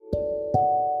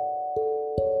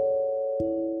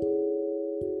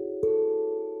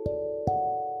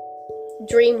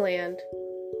Dreamland.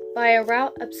 By a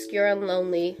route obscure and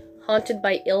lonely, haunted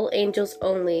by ill angels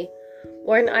only,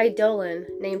 where an eidolon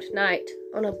named Night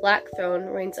on a black throne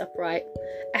reigns upright,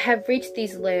 I have reached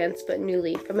these lands but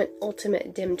newly from an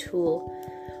ultimate dim tool,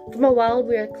 from a wild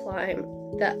weird clime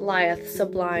that lieth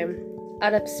sublime,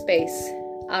 out of space,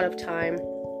 out of time.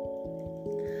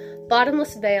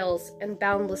 Bottomless vales and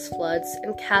boundless floods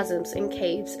and chasms and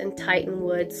caves and titan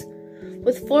woods,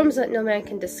 with forms that no man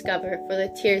can discover for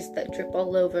the tears that drip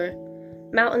all over,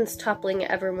 mountains toppling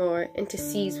evermore into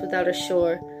seas without a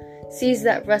shore, seas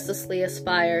that restlessly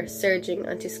aspire, surging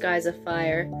unto skies of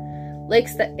fire,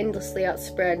 lakes that endlessly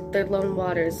outspread their lone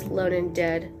waters, lone and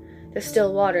dead, their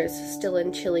still waters, still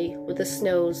and chilly, with the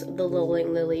snows of the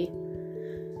lolling lily.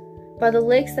 By the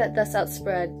lakes that thus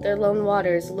outspread their lone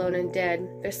waters, lone and dead,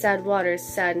 their sad waters,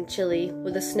 sad and chilly,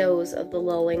 with the snows of the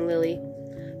lolling lily.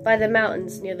 By the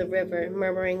mountains near the river,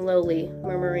 murmuring lowly,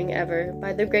 murmuring ever,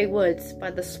 by the grey woods,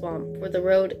 by the swamp, where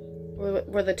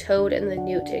the toad and the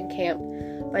newt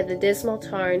encamp, by the dismal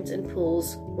tarns and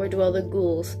pools, where dwell the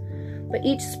ghouls, but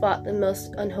each spot the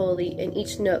most unholy, and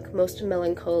each nook most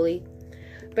melancholy.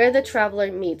 There the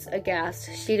traveller meets,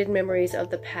 aghast, sheeted memories of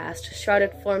the past,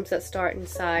 shrouded forms that start and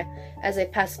sigh as they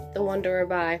pass the wanderer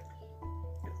by,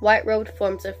 white-robed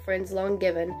forms of friends long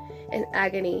given, in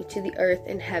agony to the earth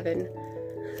and heaven.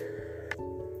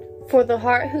 For the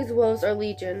heart whose woes are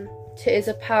legion, 'tis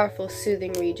a powerful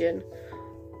soothing region.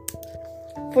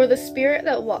 For the spirit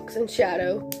that walks in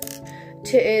shadow,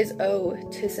 'tis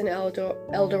an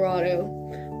Eldorado.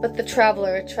 But the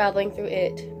traveller traveling through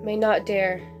it may not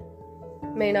dare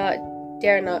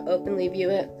not openly view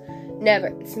it. Never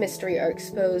its mystery are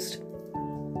exposed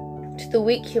to the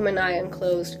weak human eye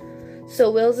unclosed. So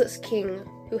wills its king,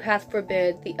 who hath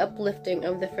forbid the uplifting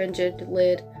of the fringed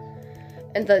lid,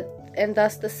 and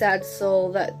thus the sad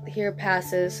soul that here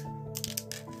passes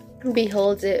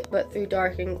beholds it but through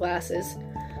darkened glasses.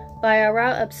 By a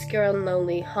route obscure and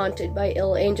lonely, haunted by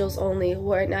ill angels only,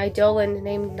 where an eidolon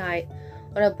named Night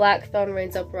on a black throne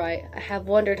reigns upright, I have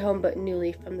wandered home but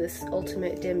newly from this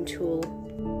ultimate dim tool.